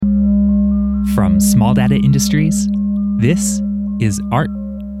From Small Data Industries, this is Art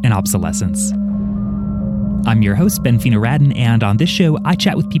and Obsolescence. I'm your host, Ben Fina-Radin, and on this show, I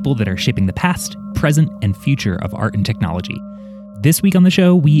chat with people that are shaping the past, present, and future of art and technology. This week on the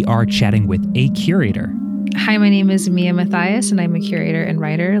show, we are chatting with a curator. Hi, my name is Mia Mathias, and I'm a curator and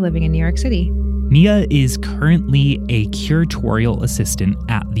writer living in New York City. Mia is currently a curatorial assistant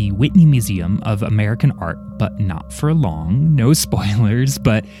at the Whitney Museum of American Art, but not for long. No spoilers,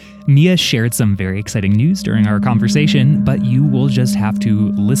 but Mia shared some very exciting news during our conversation, but you will just have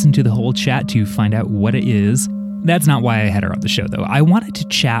to listen to the whole chat to find out what it is. That's not why I had her on the show, though. I wanted to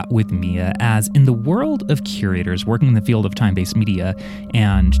chat with Mia as in the world of curators working in the field of time-based media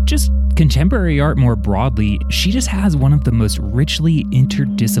and just contemporary art more broadly, she just has one of the most richly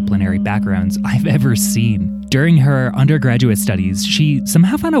interdisciplinary backgrounds I've ever seen. During her undergraduate studies, she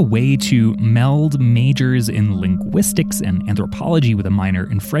somehow found a way to meld majors in linguistics and anthropology with a minor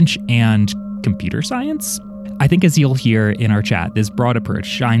in French and computer science. I think as you'll hear in our chat, this broad approach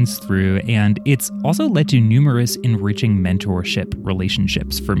shines through, and it's also led to numerous enriching mentorship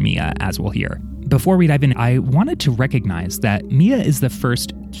relationships for Mia, as we'll hear. Before we dive in, I wanted to recognize that Mia is the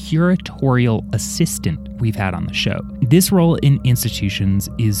first curatorial assistant we've had on the show. This role in institutions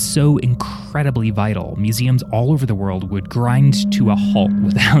is so incredibly vital. Museums all over the world would grind to a halt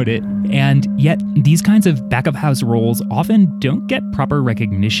without it. And yet, these kinds of back-of-house roles often don't get proper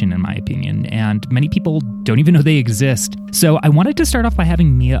recognition, in my opinion, and many people don't even know they exist. So I wanted to start off by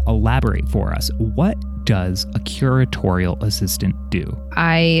having Mia elaborate for us. What does a curatorial assistant do?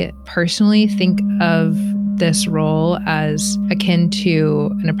 I personally think of this role as akin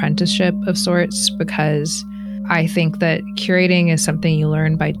to an apprenticeship of sorts because I think that curating is something you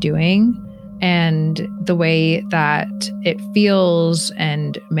learn by doing, and the way that it feels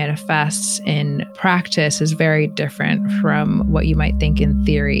and manifests in practice is very different from what you might think in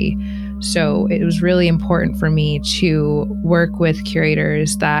theory. So it was really important for me to work with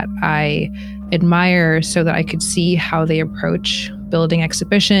curators that I admire so that I could see how they approach building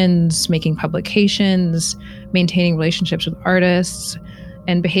exhibitions, making publications, maintaining relationships with artists,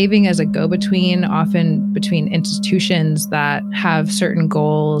 and behaving as a go-between, often between institutions that have certain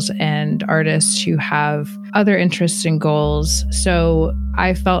goals and artists who have other interests and goals. So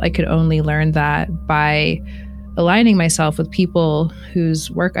I felt I could only learn that by aligning myself with people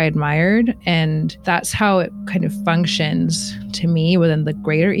whose work I admired. And that's how it kind of functions to me within the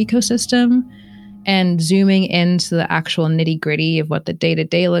greater ecosystem. And zooming into the actual nitty-gritty of what the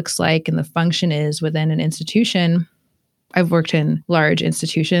day-to-day looks like and the function is within an institution. I've worked in large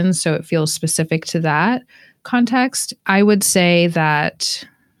institutions, so it feels specific to that context. I would say that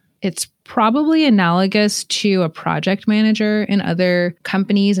it's probably analogous to a project manager in other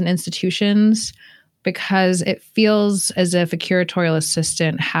companies and institutions because it feels as if a curatorial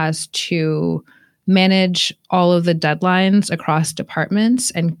assistant has to manage all of the deadlines across departments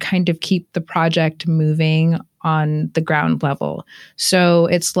and kind of keep the project moving on the ground level. So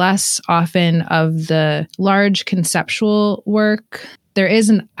it's less often of the large conceptual work. There is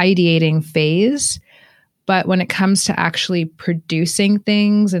an ideating phase, but when it comes to actually producing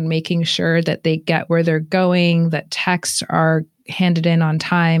things and making sure that they get where they're going, that texts are handed in on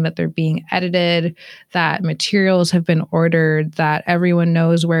time, that they're being edited, that materials have been ordered, that everyone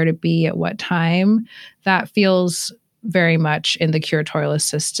knows where to be at what time, that feels very much in the curatorial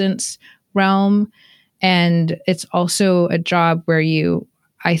assistance realm. And it's also a job where you,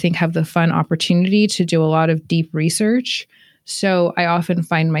 I think, have the fun opportunity to do a lot of deep research. So I often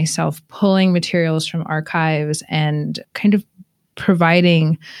find myself pulling materials from archives and kind of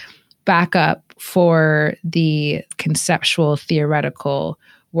providing backup for the conceptual, theoretical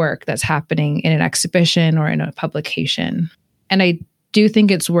work that's happening in an exhibition or in a publication. And I do think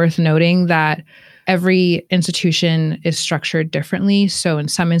it's worth noting that every institution is structured differently. So in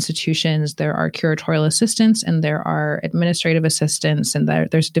some institutions, there are curatorial assistants and there are administrative assistants, and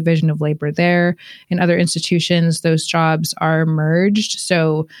there's a division of labor there. In other institutions, those jobs are merged.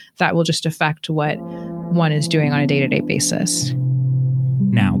 So that will just affect what one is doing on a day-to-day basis.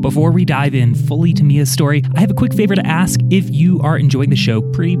 Now, before we dive in fully to Mia's story, I have a quick favor to ask. If you are enjoying the show,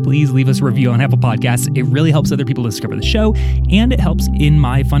 pretty please leave us a review on Apple Podcasts. It really helps other people discover the show, and it helps in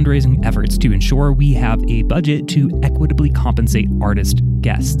my fundraising efforts to ensure we have a budget to equitably compensate artist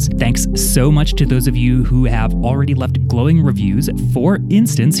guests. Thanks so much to those of you who have already left glowing reviews. For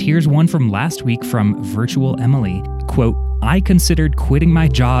instance, here's one from last week from Virtual Emily. quote, I considered quitting my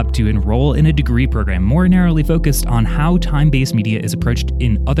job to enroll in a degree program more narrowly focused on how time-based media is approached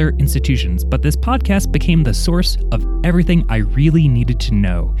in other institutions, but this podcast became the source of everything I really needed to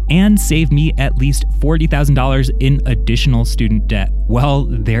know and saved me at least $40,000 in additional student debt. Well,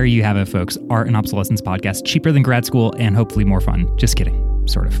 there you have it, folks. Art and Obsolescence podcast, cheaper than grad school and hopefully more fun. Just kidding,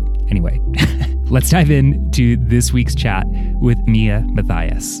 sort of. Anyway, let's dive into this week's chat with Mia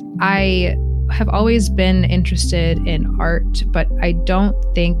Mathias. I have always been interested in art, but I don't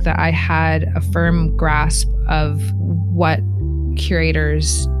think that I had a firm grasp of what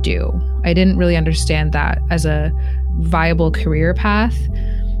curators do. I didn't really understand that as a viable career path.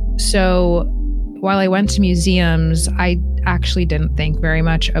 So while I went to museums, I actually didn't think very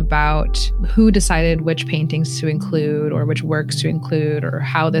much about who decided which paintings to include or which works to include or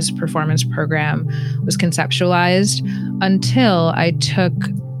how this performance program was conceptualized until I took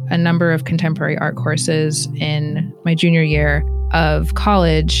a number of contemporary art courses in my junior year of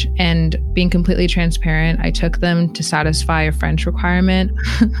college. And being completely transparent, I took them to satisfy a French requirement.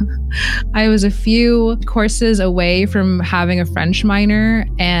 I was a few courses away from having a French minor,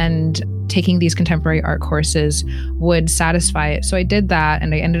 and taking these contemporary art courses would satisfy it. So I did that,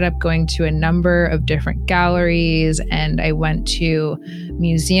 and I ended up going to a number of different galleries, and I went to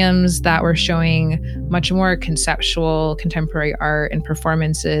museums that were showing much more conceptual contemporary art and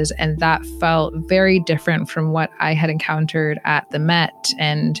performances, and that felt very different from what I had encountered at the Met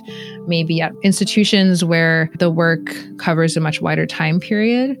and maybe at institutions where the work covers a much wider time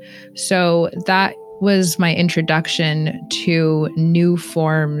period. So that was my introduction to new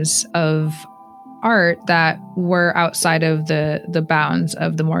forms of art that were outside of the bounds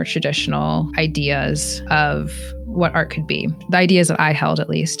of the more traditional ideas of what art could be, the ideas that I held at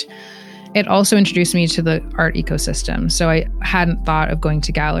least. It also introduced me to the art ecosystem. So I hadn't thought of going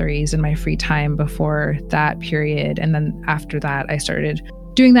to galleries in my free time before that period. And then after that, I started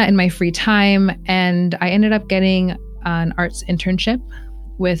doing that in my free time. And I ended up getting an arts internship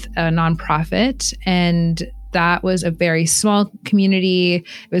with a nonprofit, and that was a very small community.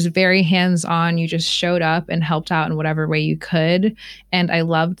 It was very hands-on. You just showed up and helped out in whatever way you could. And I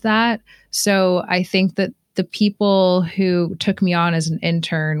loved that. So I think that the people who took me on as an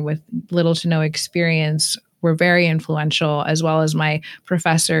intern with little to no experience were very influential, as well as my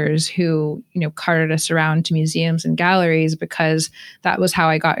professors who, carted us around to museums and galleries, because that was how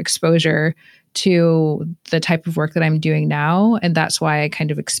I got exposure to the type of work that I'm doing now. And that's why I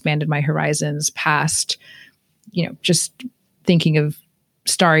kind of expanded my horizons past, just thinking of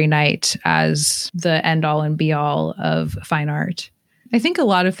Starry Night as the end all and be all of fine art. I think a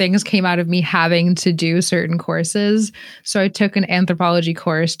lot of things came out of me having to do certain courses. So I took an anthropology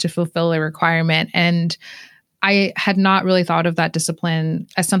course to fulfill a requirement, and I had not really thought of that discipline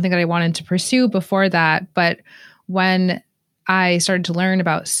as something that I wanted to pursue before that. But when I started to learn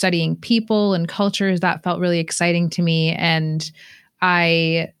about studying people and cultures, that felt really exciting to me. And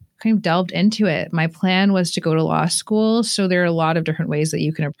I kind of delved into it. My plan was to go to law school. So there are a lot of different ways that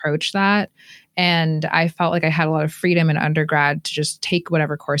you can approach that. And I felt like I had a lot of freedom in undergrad to just take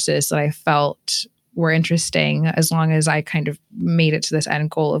whatever courses that I felt were interesting, as long as I kind of made it to this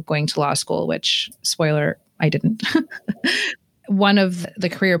end goal of going to law school, which, spoiler, I didn't. One of the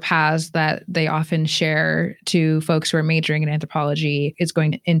career paths that they often share to folks who are majoring in anthropology is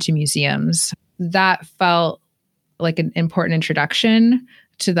going into museums. That felt like an important introduction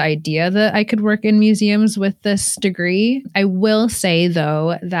to the idea that I could work in museums with this degree. I will say,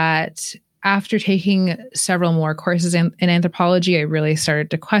 though, that after taking several more courses in anthropology, I really started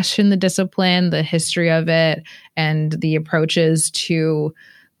to question the discipline, the history of it, and the approaches to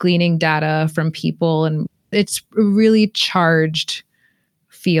gleaning data from people. And it's a really charged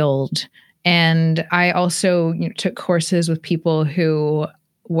field. And I also took courses with people who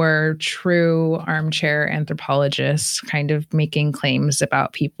were true armchair anthropologists, kind of making claims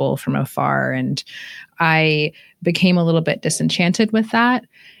about people from afar. And I became a little bit disenchanted with that.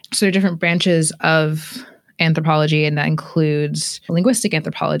 So there are different branches of anthropology, and that includes linguistic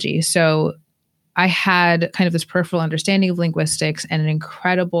anthropology. So I had kind of this peripheral understanding of linguistics, and an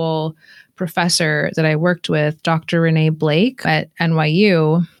incredible professor that I worked with, Dr. Renee Blake at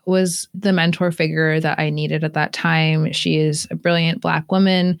NYU, was the mentor figure that I needed at that time. She is a brilliant Black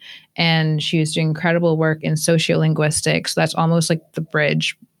woman, and she was doing incredible work in sociolinguistics. So that's almost like the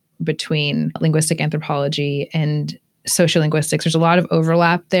bridge between linguistic anthropology and sociolinguistics. There's a lot of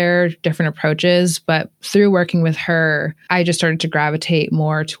overlap there, different approaches, but through working with her, I just started to gravitate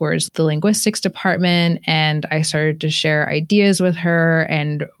more towards the linguistics department, and I started to share ideas with her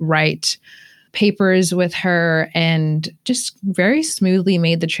and write papers with her and just very smoothly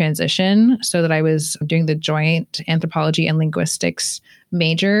made the transition so that I was doing the joint anthropology and linguistics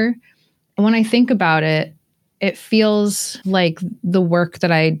major. And when I think about it, it feels like the work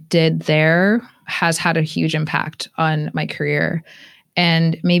that I did there has had a huge impact on my career.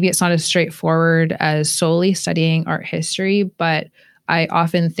 And maybe it's not as straightforward as solely studying art history, but I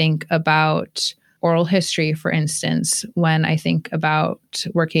often think about oral history, for instance, when I think about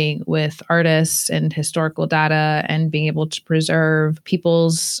working with artists and historical data and being able to preserve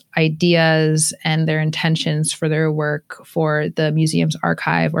people's ideas and their intentions for their work for the museum's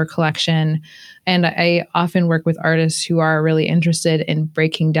archive or collection. And I often work with artists who are really interested in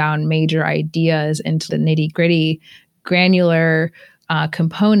breaking down major ideas into the nitty-gritty, granular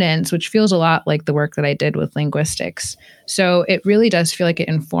components, which feels a lot like the work that I did with linguistics. So it really does feel like it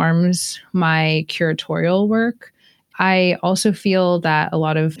informs my curatorial work. I also feel that a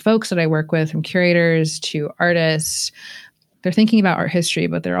lot of folks that I work with, from curators to artists, they're thinking about art history,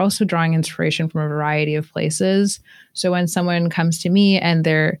 but they're also drawing inspiration from a variety of places. So when someone comes to me and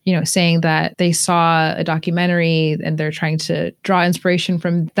they're, saying that they saw a documentary and they're trying to draw inspiration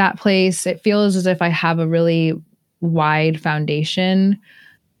from that place, it feels as if I have a really wide foundation.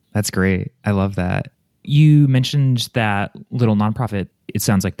 That's great. I love that. You mentioned that little nonprofit. It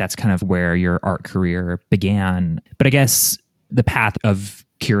sounds like that's kind of where your art career began. But I guess the path of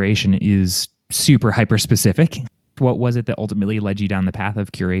curation is super hyper specific. What was it that ultimately led you down the path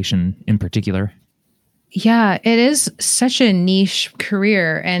of curation in particular? Yeah, it is such a niche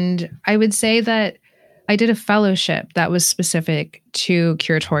career. And I would say that I did a fellowship that was specific to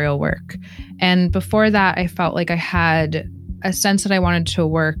curatorial work. And before that, I felt like I had a sense that I wanted to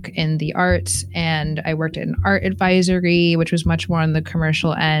work in the arts, and I worked at an art advisory, which was much more on the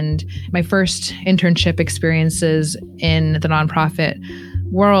commercial end. My first internship experiences in the nonprofit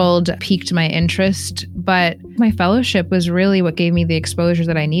world piqued my interest, but my fellowship was really what gave me the exposure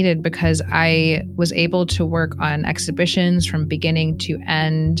that I needed, because I was able to work on exhibitions from beginning to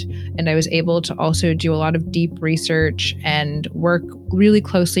end, and I was able to also do a lot of deep research and work really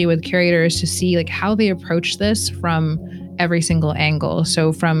closely with curators to see like how they approach this from every single angle.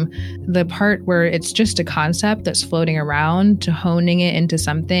 So from the part where it's just a concept that's floating around to honing it into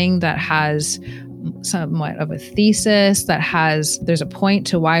something that has somewhat of a thesis, there's a point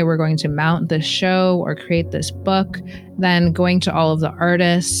to why we're going to mount this show or create this book, then going to all of the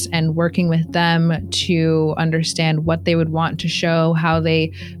artists and working with them to understand what they would want to show, how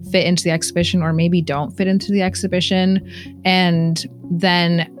they fit into the exhibition or maybe don't fit into the exhibition, and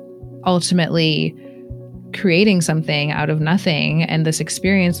then ultimately creating something out of nothing, and this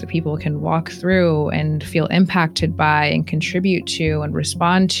experience that people can walk through and feel impacted by and contribute to and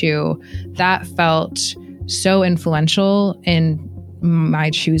respond to. That felt so influential in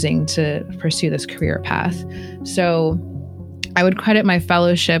my choosing to pursue this career path. So I would credit my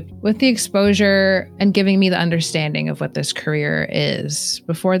fellowship with the exposure and giving me the understanding of what this career is.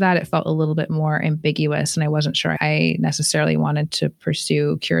 Before that, it felt a little bit more ambiguous, and I wasn't sure I necessarily wanted to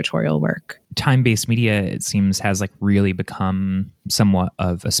pursue curatorial work. Time-based media, it seems, has like really become somewhat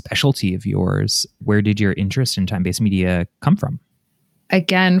of a specialty of yours. Where did your interest in time-based media come from?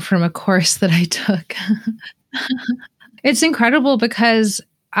 Again, from a course that I took. It's incredible because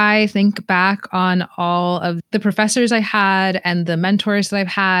I think back on all of the professors I had and the mentors that I've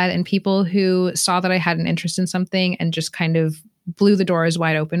had and people who saw that I had an interest in something and just kind of blew the doors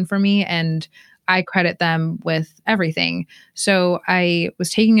wide open for me. And I credit them with everything. So I was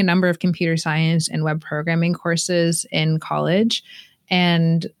taking a number of computer science and web programming courses in college,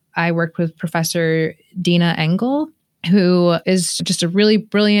 and I worked with Professor Dina Engel, who is just a really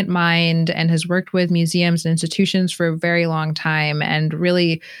brilliant mind and has worked with museums and institutions for a very long time and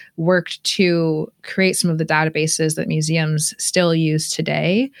really worked to create some of the databases that museums still use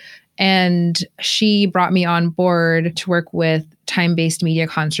today. And she brought me on board to work with time-based media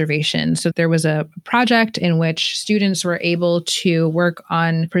conservation. So there was a project in which students were able to work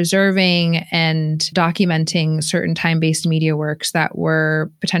on preserving and documenting certain time-based media works that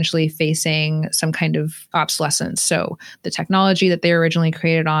were potentially facing some kind of obsolescence. So the technology that they were originally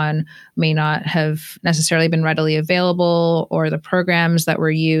created on may not have necessarily been readily available, or the programs that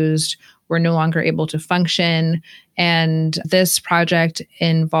were used were no longer able to function. And this project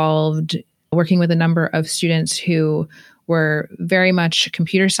involved working with a number of students who were very much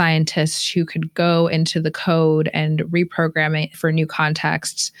computer scientists who could go into the code and reprogram it for new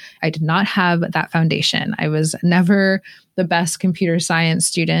contexts. I did not have that foundation. I was never the best computer science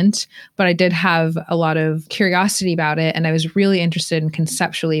student, but I did have a lot of curiosity about it. And I was really interested in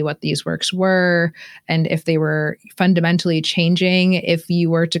conceptually what these works were and if they were fundamentally changing, if you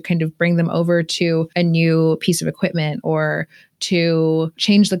were to kind of bring them over to a new piece of equipment or to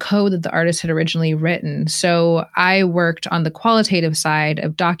change the code that the artist had originally written. So I worked on the qualitative side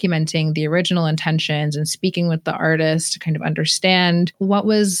of documenting the original intentions and speaking with the artist to kind of understand what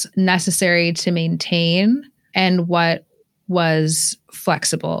was necessary to maintain and what was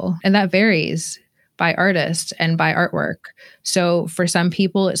flexible. And that varies by artist and by artwork. So for some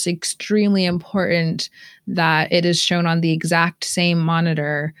people, it's extremely important that it is shown on the exact same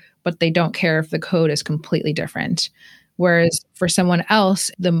monitor, but they don't care if the code is completely different. Whereas for someone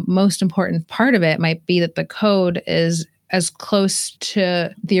else, the most important part of it might be that the code is as close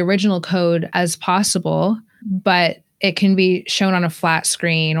to the original code as possible, but it can be shown on a flat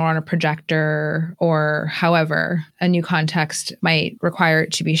screen or on a projector or however a new context might require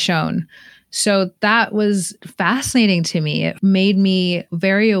it to be shown. So that was fascinating to me. It made me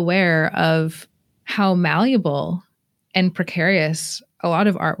very aware of how malleable and precarious a lot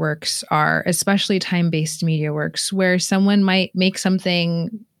of artworks are, especially time-based media works, where someone might make something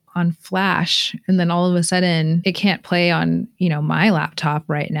on Flash and then all of a sudden it can't play on, my laptop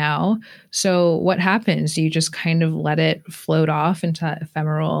right now. So what happens? Do you just kind of let it float off into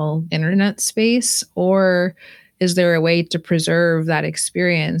ephemeral internet space? Or is there a way to preserve that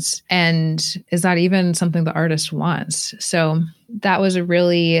experience? And is that even something the artist wants? So that was a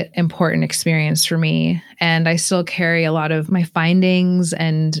really important experience for me. And I still carry a lot of my findings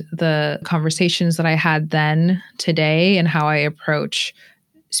and the conversations that I had then today and how I approach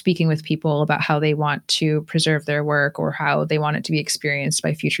speaking with people about how they want to preserve their work or how they want it to be experienced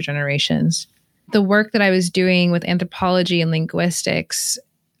by future generations. The work that I was doing with anthropology and linguistics,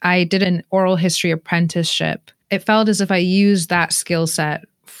 I did an oral history apprenticeship. It felt as if I used that skill set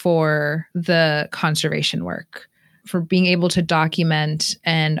for the conservation work, for being able to document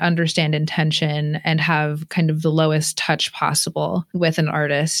and understand intention and have kind of the lowest touch possible with an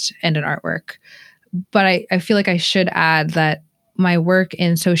artist and an artwork. But I feel like I should add that my work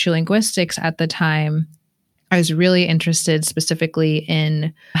in sociolinguistics at the time, I was really interested specifically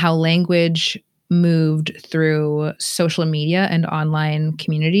in how language moved through social media and online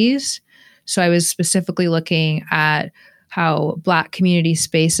communities. So I was specifically looking at how Black community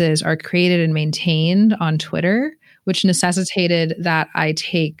spaces are created and maintained on Twitter, which necessitated that I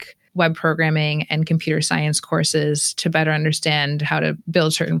take web programming and computer science courses to better understand how to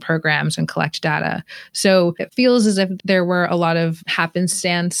build certain programs and collect data. So it feels as if there were a lot of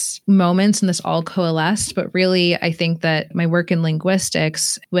happenstance moments and this all coalesced, but really I think that my work in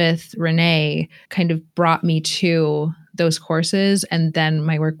linguistics with Renee kind of brought me to those courses. And then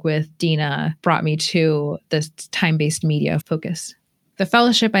my work with Dina brought me to this time-based media focus. The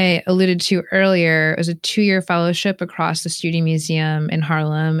fellowship I alluded to earlier was a 2-year fellowship across the Studio Museum in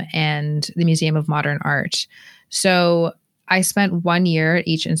Harlem and the Museum of Modern Art. So I spent 1 year at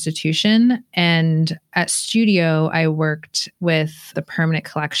each institution, and at Studio, I worked with the permanent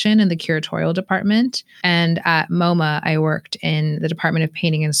collection and the curatorial department. And at MoMA, I worked in the Department of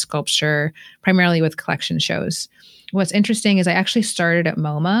Painting and Sculpture, primarily with collection shows. What's interesting is I actually started at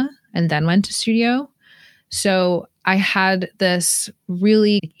MoMA and then went to Studio. So I had this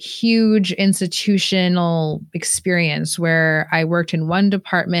really huge institutional experience where I worked in one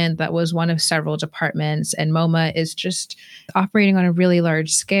department that was one of several departments, and MoMA is just operating on a really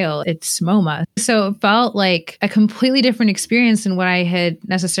large scale. It's MoMA. So it felt like a completely different experience than what I had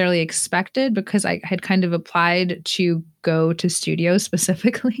necessarily expected because I had kind of applied to go to Studio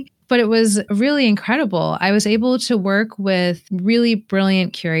specifically. But it was really incredible. I was able to work with really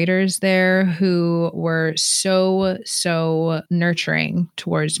brilliant curators there who were so nurturing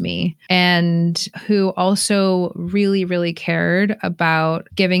towards me and who also really, really cared about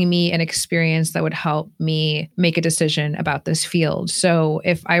giving me an experience that would help me make a decision about this field. So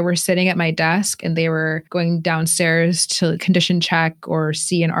if I were sitting at my desk and they were going downstairs to condition check or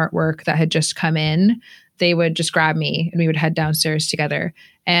see an artwork that had just come in, they would just grab me and we would head downstairs together.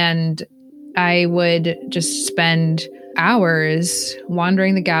 And I would just spend hours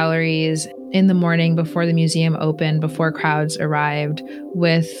wandering the galleries in the morning before the museum opened, before crowds arrived,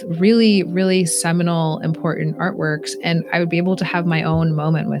 with really, really seminal, important artworks. And I would be able to have my own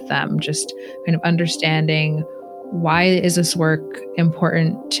moment with them, just kind of understanding why is this work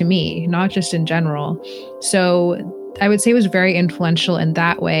important to me, not just in general. So I would say it was very influential in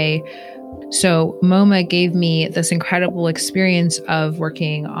that way. So MoMA gave me this incredible experience of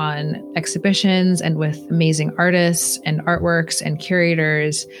working on exhibitions and with amazing artists and artworks and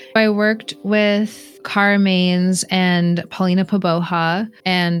curators. I worked with Cara Maines and Paulina Paboja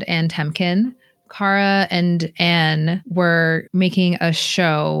and Ann Temkin. Cara and Anne were making a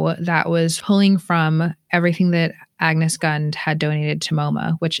show that was pulling from everything that Agnes Gund had donated to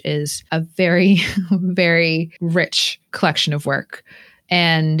MoMA, which is a very, very rich collection of work.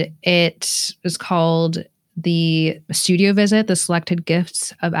 And it was called The Studio Visit, The Selected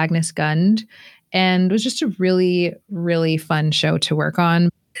Gifts of Agnes Gund. And it was just a really, really fun show to work on.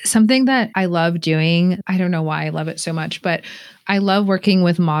 Something that I love doing, I don't know why I love it so much, but I love working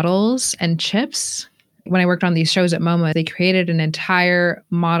with models and chips. When I worked on these shows at MoMA, they created an entire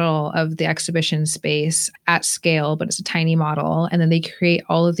model of the exhibition space at scale, but it's a tiny model. And then they create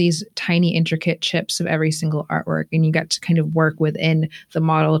all of these tiny, intricate chips of every single artwork. And you get to kind of work within the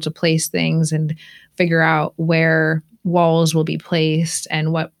model to place things and figure out where walls will be placed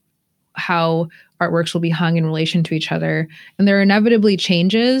and how artworks will be hung in relation to each other. And there are inevitably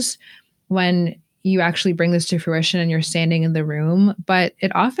changes when you actually bring this to fruition and you're standing in the room, but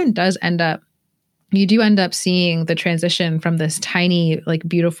it often does you do end up seeing the transition from this tiny, like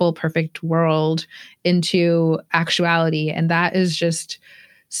beautiful, perfect world into actuality. And that is just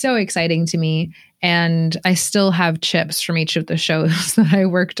so exciting to me. And I still have chips from each of the shows that I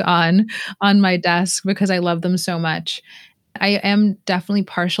worked on my desk because I love them so much. I am definitely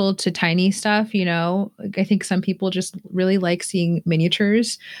partial to tiny stuff, I think some people just really like seeing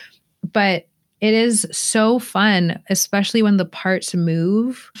miniatures, but it is so fun, especially when the parts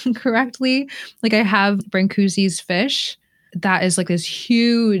move correctly. Like I have Brancusi's fish. That is like this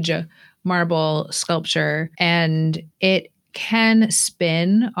huge marble sculpture, and it can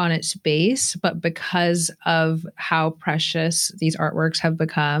spin on its base, but because of how precious these artworks have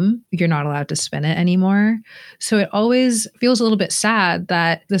become, you're not allowed to spin it anymore. So it always feels a little bit sad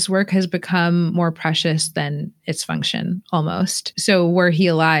that this work has become more precious than its function, almost. So were he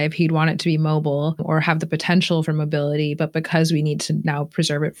alive, he'd want it to be mobile or have the potential for mobility, but because we need to now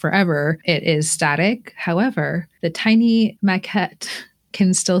preserve it forever, it is static. However, the tiny maquette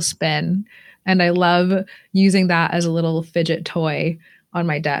can still spin. And I love using that as a little fidget toy on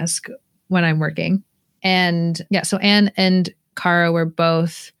my desk when I'm working. And yeah, so Anne and Cara were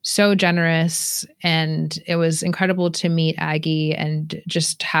both so generous, and it was incredible to meet Aggie and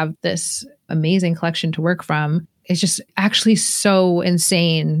just have this amazing collection to work from. It's just actually so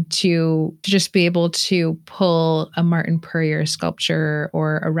insane to just be able to pull a Martin Puryear sculpture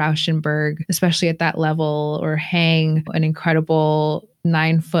or a Rauschenberg, especially at that level, or hang an incredible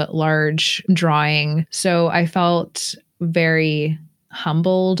 9-foot large drawing. So I felt very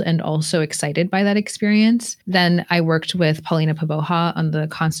humbled and also excited by that experience. Then I worked with Paulina Paboja on the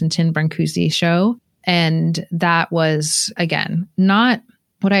Konstantin Brancusi show. And that was, again, not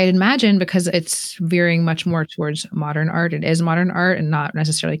what I had imagined because it's veering much more towards modern art. It is modern art and not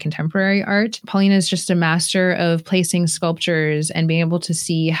necessarily contemporary art. Paulina is just a master of placing sculptures and being able to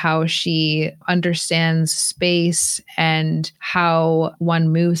see how she understands space and how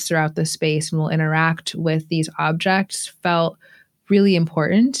one moves throughout the space and will interact with these objects felt really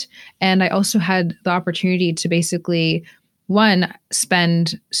important. And I also had the opportunity to basically, one,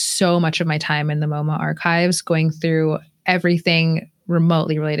 spend so much of my time in the MoMA archives going through everything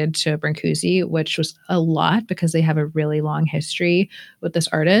remotely related to Brancusi, which was a lot because they have a really long history with this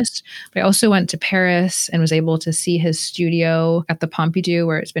artist. But I also went to Paris and was able to see his studio at the Pompidou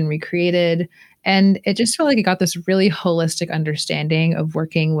where it's been recreated. And it just felt like it got this really holistic understanding of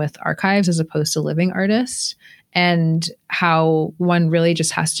working with archives as opposed to living artists, and how one really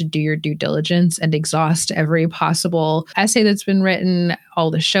just has to do your due diligence and exhaust every possible essay that's been written,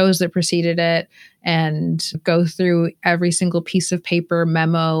 all the shows that preceded it, and go through every single piece of paper,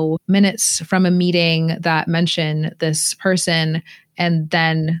 memo, minutes from a meeting that mention this person. And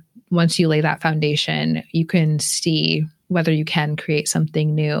then once you lay that foundation, you can see whether you can create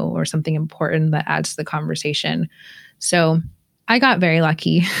something new or something important that adds to the conversation. So I got very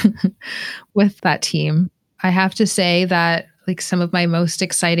lucky with that team. I have to say that like some of my most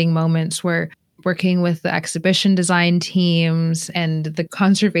exciting moments were working with the exhibition design teams and the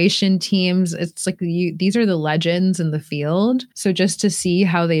conservation teams. It's like these are the legends in the field. So just to see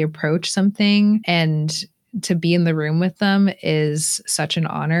how they approach something and to be in the room with them is such an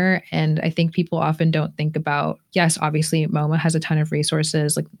honor. And I think people often don't think about, yes, obviously MoMA has a ton of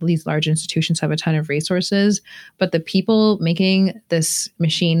resources, like these large institutions have a ton of resources, but the people making this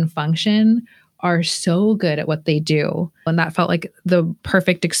machine function are so good at what they do. And that felt like the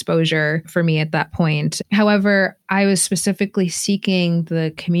perfect exposure for me at that point. However, I was specifically seeking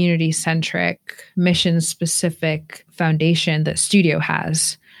the community-centric, mission-specific foundation that Studio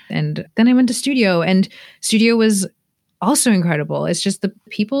has. And then I went to Studio, and Studio was also incredible. It's just the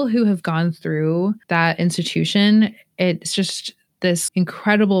people who have gone through that institution, it's just this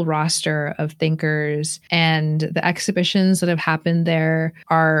incredible roster of thinkers, and the exhibitions that have happened there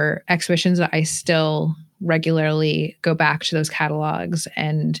are exhibitions that I still regularly go back to those catalogs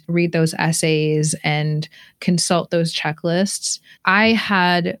and read those essays and consult those checklists. I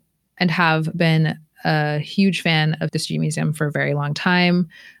had and have been a huge fan of the Studio Museum for a very long time.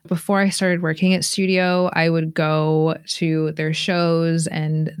 Before I started working at Studio, I would go to their shows,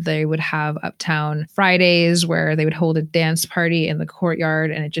 and they would have Uptown Fridays where they would hold a dance party in the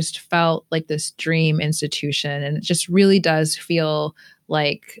courtyard. And it just felt like this dream institution. And it just really does feel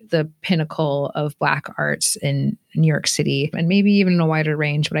like the pinnacle of Black arts in New York City, and maybe even in a wider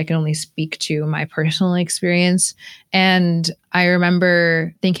range, but I can only speak to my personal experience. And I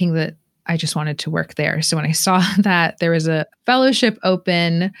remember thinking that I just wanted to work there. So when I saw that there was a fellowship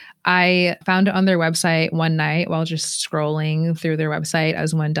open, I found it on their website one night while just scrolling through their website,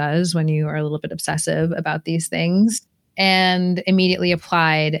 as one does when you are a little bit obsessive about these things, and immediately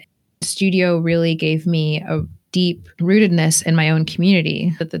applied. Studio really gave me a deep rootedness in my own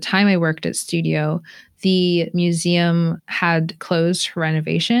community. At the time I worked at Studio, the museum had closed for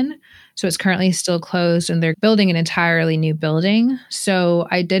renovation. So it's currently still closed, and they're building an entirely new building. So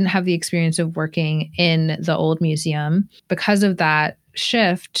I didn't have the experience of working in the old museum. Because of that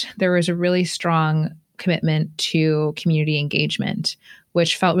shift, there was a really strong commitment to community engagement,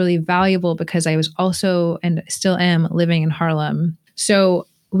 which felt really valuable because I was also, and still am, living in Harlem. So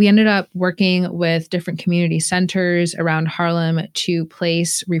we ended up working with different community centers around Harlem to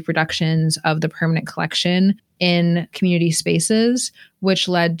place reproductions of the permanent collection in community spaces, which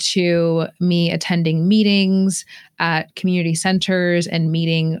led to me attending meetings at community centers and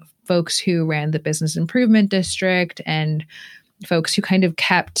meeting folks who ran the business improvement district and folks who kind of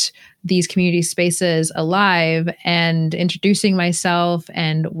kept these community spaces alive, and introducing myself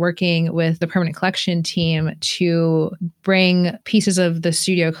and working with the permanent collection team to bring pieces of the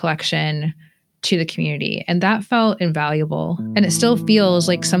Studio collection to the community. And that felt invaluable. And it still feels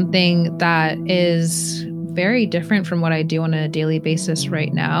like something that is very different from what I do on a daily basis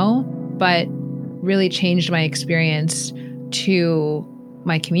right now, but really changed my experience to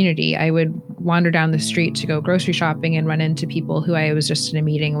my community. I would wander down the street to go grocery shopping and run into people who I was just in a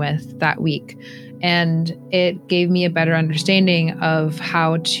meeting with that week. And it gave me a better understanding of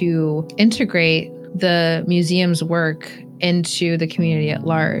how to integrate the museum's work into the community at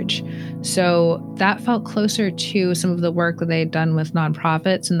large. So that felt closer to some of the work that they had done with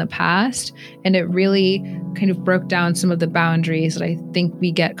nonprofits in the past. And it really kind of broke down some of the boundaries that I think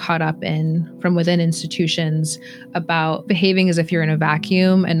we get caught up in from within institutions about behaving as if you're in a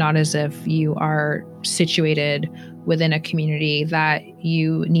vacuum and not as if you are situated within a community that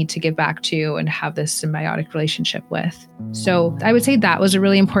you need to give back to and have this symbiotic relationship with. So I would say that was a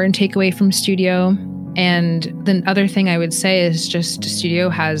really important takeaway from Studio. And the other thing I would say is just Studio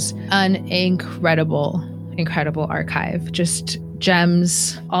has an incredible archive, just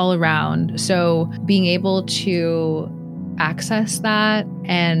gems all around. So being able to access that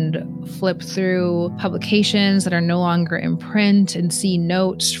and flip through publications that are no longer in print and see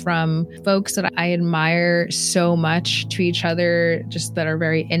notes from folks that I admire so much to each other, just that are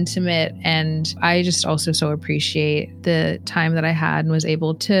very intimate. And I just also so appreciate the time that I had and was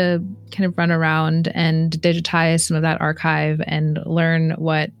able to kind of run around and digitize some of that archive and learn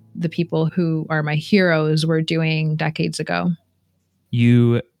what the people who are my heroes were doing decades ago.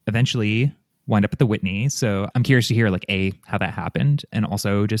 You eventually wind up at the Whitney. So I'm curious to hear how that happened, and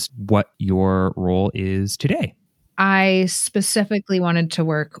also just what your role is today. I specifically wanted to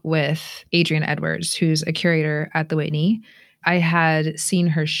work with Adrienne Edwards, who's a curator at the Whitney. I had seen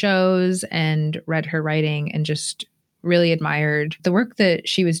her shows and read her writing and just really admired the work that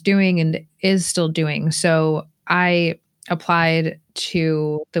she was doing and is still doing. So I applied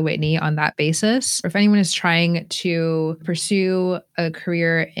to the Whitney on that basis. If anyone is trying to pursue a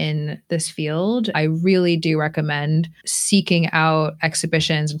career in this field, I really do recommend seeking out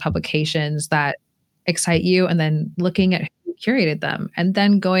exhibitions and publications that excite you, and then looking at who curated them, and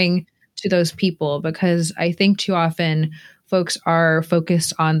then going to those people, because I think too often folks are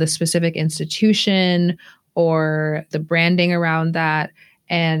focused on the specific institution or the branding around that.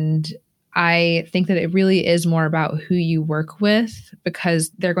 And I think that it really is more about who you work with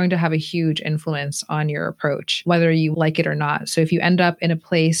because they're going to have a huge influence on your approach, whether you like it or not. So if you end up in a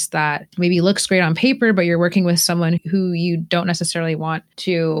place that maybe looks great on paper, but you're working with someone who you don't necessarily want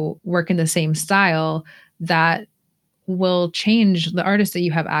to work in the same style, that will change the artists that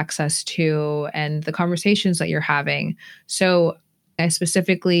you have access to and the conversations that you're having. So I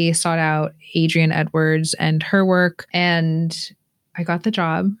specifically sought out Adrienne Edwards and her work, and I got the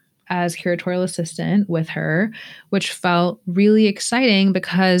job as curatorial assistant with her, which felt really exciting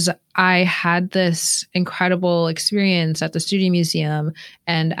because I had this incredible experience at the Studio Museum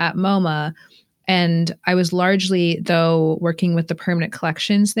and at MoMA. And I was largely, though, working with the permanent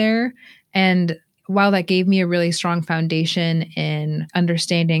collections there. And while that gave me a really strong foundation in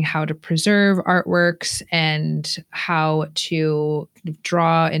understanding how to preserve artworks and how to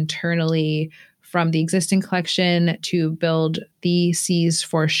draw internally from the existing collection to build theses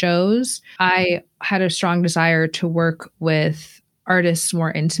for shows, I had a strong desire to work with artists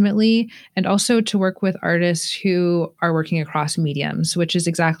more intimately and also to work with artists who are working across mediums, which is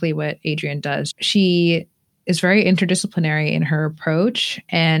exactly what Adrienne does. She is very interdisciplinary in her approach.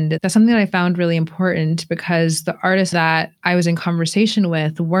 And that's something that I found really important because the artists that I was in conversation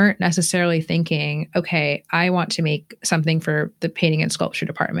with weren't necessarily thinking, okay, I want to make something for the painting and sculpture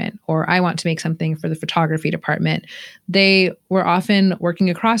department, or I want to make something for the photography department. They were often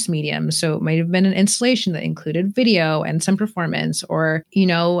working across mediums. So it might have been an installation that included video and some performance, or,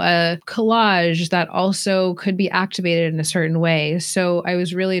 a collage that also could be activated in a certain way. So I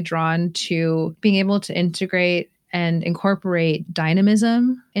was really drawn to being able to integrate and incorporate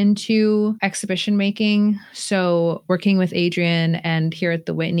dynamism into exhibition making. So working with Adrienne and here at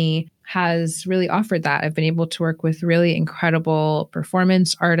the Whitney has really offered that. I've been able to work with really incredible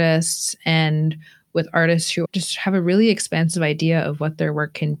performance artists and with artists who just have a really expansive idea of what their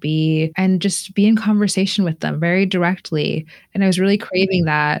work can be and just be in conversation with them very directly. And I was really craving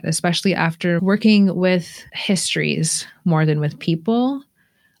that, especially after working with histories more than with people.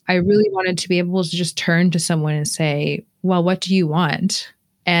 I really wanted to be able to just turn to someone and say, well, what do you want?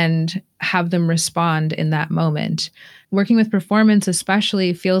 And have them respond in that moment. Working with performance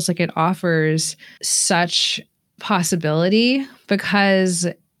especially feels like it offers such possibility because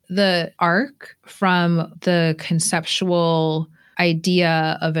the arc from the conceptual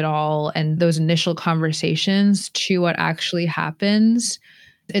idea of it all and those initial conversations to what actually happens,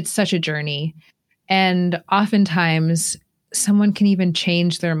 it's such a journey. And oftentimes, someone can even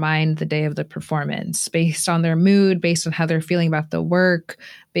change their mind the day of the performance based on their mood, based on how they're feeling about the work,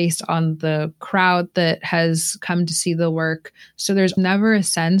 based on the crowd that has come to see the work. So there's never a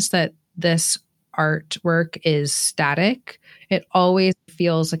sense that this artwork is static. It always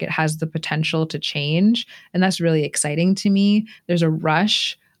feels like it has the potential to change. And that's really exciting to me. There's a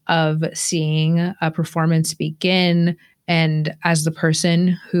rush of seeing a performance begin. And as the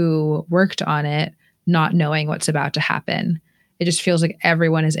person who worked on it, not knowing what's about to happen. It just feels like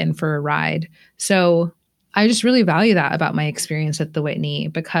everyone is in for a ride. So I just really value that about my experience at the Whitney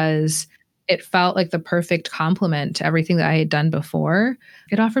because it felt like the perfect complement to everything that I had done before.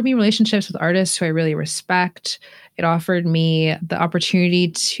 It offered me relationships with artists who I really respect. It offered me the opportunity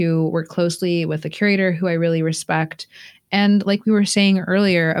to work closely with a curator who I really respect. And like we were saying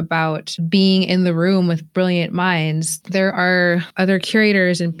earlier about being in the room with brilliant minds, there are other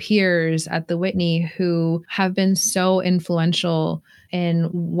curators and peers at the Whitney who have been so influential in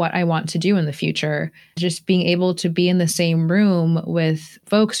what I want to do in the future. Just being able to be in the same room with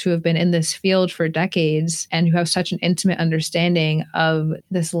folks who have been in this field for decades and who have such an intimate understanding of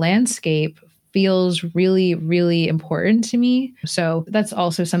this landscape feels really, really important to me. So that's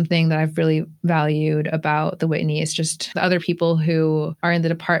also something that I've really valued about the Whitney. It's just the other people who are in the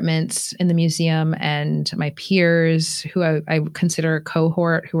departments in the museum and my peers who I consider a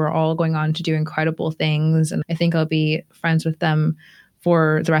cohort who are all going on to do incredible things. And I think I'll be friends with them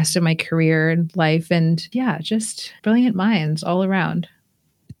for the rest of my career and life. And yeah, just brilliant minds all around.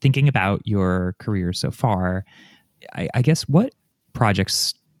 Thinking about your career so far, I guess what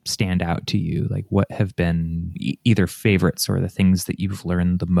projects stand out to you? Like what have been either favorites or the things that you've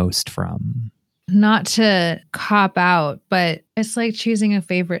learned the most from? Not to cop out, but it's like choosing a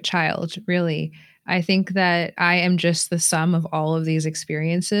favorite child, really. I think that I am just the sum of all of these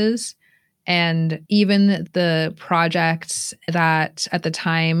experiences. And even the projects that at the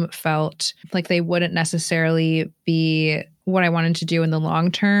time felt like they wouldn't necessarily be what I wanted to do in the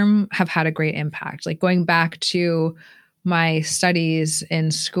long term have had a great impact. Like going back to my studies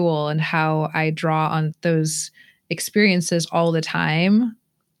in school and how I draw on those experiences all the time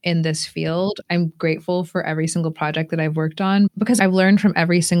in this field. I'm grateful for every single project that I've worked on because I've learned from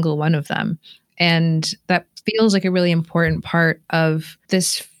every single one of them. And that feels like a really important part of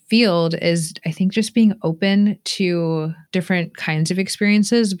this field is, I think, just being open to different kinds of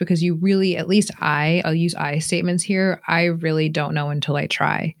experiences because you really, at least I'll use I statements here, I really don't know until I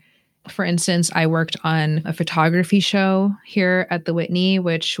try. For instance, I worked on a photography show here at the Whitney,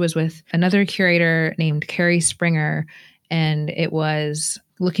 which was with another curator named Carrie Springer. And it was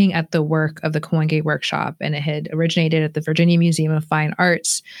looking at the work of the Kawenge Workshop, and it had originated at the Virginia Museum of Fine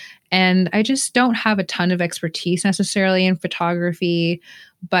Arts. And I just don't have a ton of expertise necessarily in photography,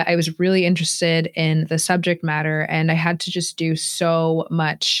 but I was really interested in the subject matter. And I had to just do so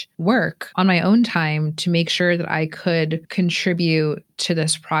much work on my own time to make sure that I could contribute to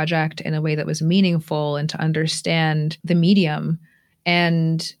this project in a way that was meaningful and to understand the medium.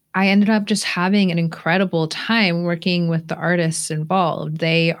 And I ended up just having an incredible time working with the artists involved.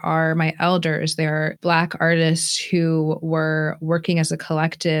 They are my elders. They're Black artists who were working as a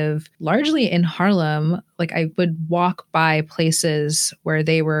collective, largely in Harlem. Like I would walk by places where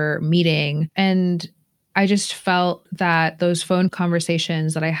they were meeting, and I just felt that those phone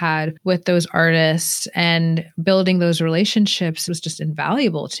conversations that I had with those artists and building those relationships was just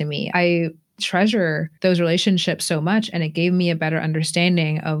invaluable to me. I treasure those relationships so much, and it gave me a better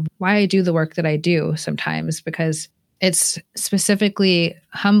understanding of why I do the work that I do sometimes, because it's specifically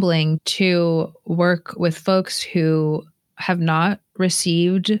humbling to work with folks who have not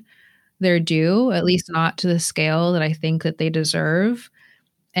received their due, at least not to the scale that I think that they deserve.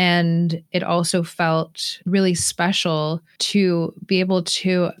 And it also felt really special to be able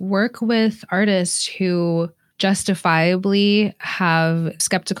to work with artists who justifiably have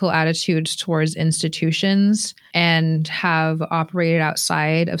skeptical attitudes towards institutions and have operated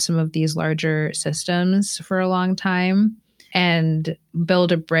outside of some of these larger systems for a long time, and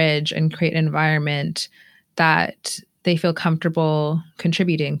build a bridge and create an environment that they feel comfortable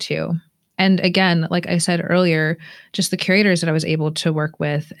contributing to. And again, like I said earlier, just the curators that I was able to work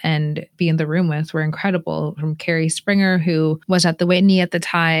with and be in the room with were incredible. From Carrie Springer, who was at the Whitney at the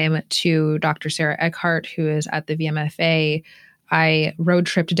time, to Dr. Sarah Eckhart, who is at the VMFA. I road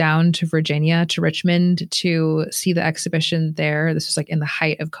tripped down to Virginia, to Richmond, to see the exhibition there. This was like in the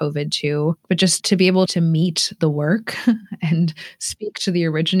height of COVID too. But just to be able to meet the work and speak to the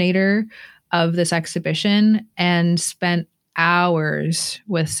originator of this exhibition, and spent hours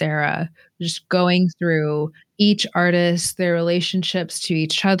with Sarah, just going through each artist, their relationships to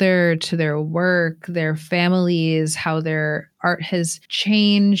each other, to their work, their families, how their art has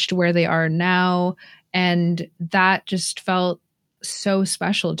changed, where they are now. And that just felt so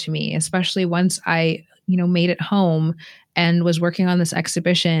special to me, especially once I, made it home and was working on this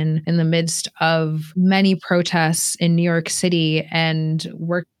exhibition in the midst of many protests in New York City, and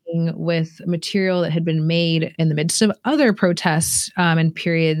working with material that had been made in the midst of other protests and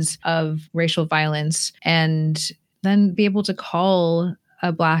periods of racial violence, and then be able to call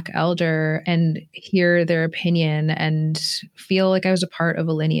a Black elder and hear their opinion and feel like I was a part of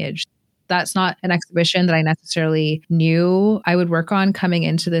a lineage. That's not an exhibition that I necessarily knew I would work on coming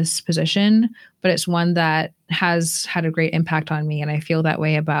into this position, but it's one that has had a great impact on me. And I feel that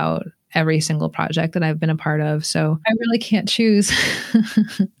way about every single project that I've been a part of. So I really can't choose.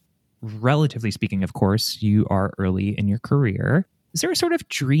 Relatively speaking, of course, you are early in your career. Is there a sort of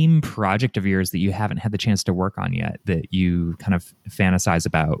dream project of yours that you haven't had the chance to work on yet that you kind of fantasize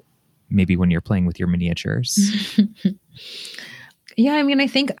about, maybe when you're playing with your miniatures? Yeah, I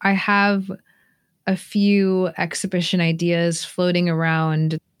think I have a few exhibition ideas floating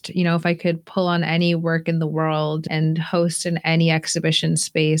around. If I could pull on any work in the world and host in any exhibition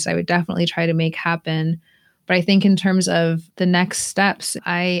space, I would definitely try to make happen. But I think in terms of the next steps,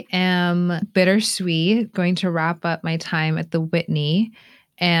 I am bittersweet going to wrap up my time at the Whitney,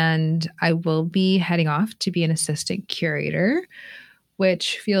 and I will be heading off to be an assistant curator,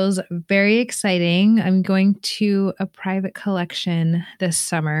 which feels very exciting. I'm going to a private collection this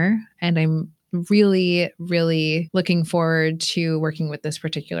summer, and I'm really, really looking forward to working with this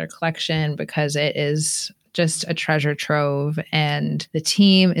particular collection because it is just a treasure trove, and the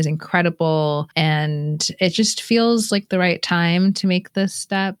team is incredible, and it just feels like the right time to make this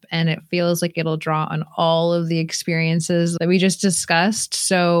step, and it feels like it'll draw on all of the experiences that we just discussed.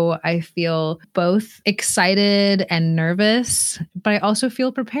 So I feel both excited and nervous, but I also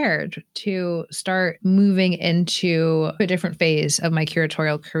feel prepared to start moving into a different phase of my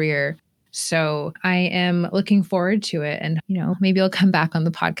curatorial career. So I am looking forward to it. And, maybe I'll come back on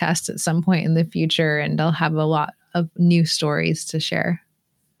the podcast at some point in the future, and I'll have a lot of new stories to share.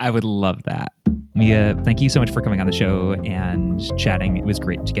 I would love that. Mia, thank you so much for coming on the show and chatting. It was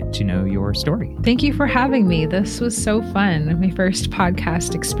great to get to know your story. Thank you for having me. This was so fun. My first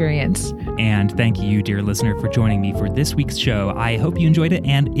podcast experience. And thank you, dear listener, for joining me for this week's show. I hope you enjoyed it.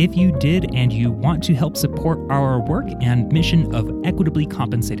 And if you did and you want to help support our work and mission of equitably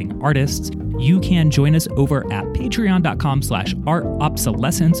compensating artists, you can join us over at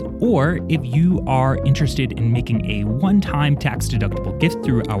patreon.com/artobsolescence. Or if you are interested in making a one-time tax-deductible gift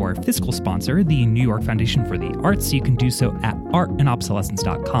through our fiscal sponsor, the New York Foundation for the Arts, you can do so at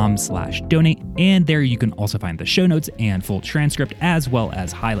artandobsolescence.com/donate. And there you can also find the show notes and full transcript, as well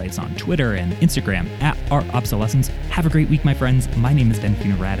as highlights on Twitter and Instagram at artobsolescence. Have a great week, my friends. My name is Ben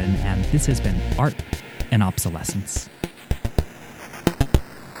Radin, and this has been Art and Obsolescence.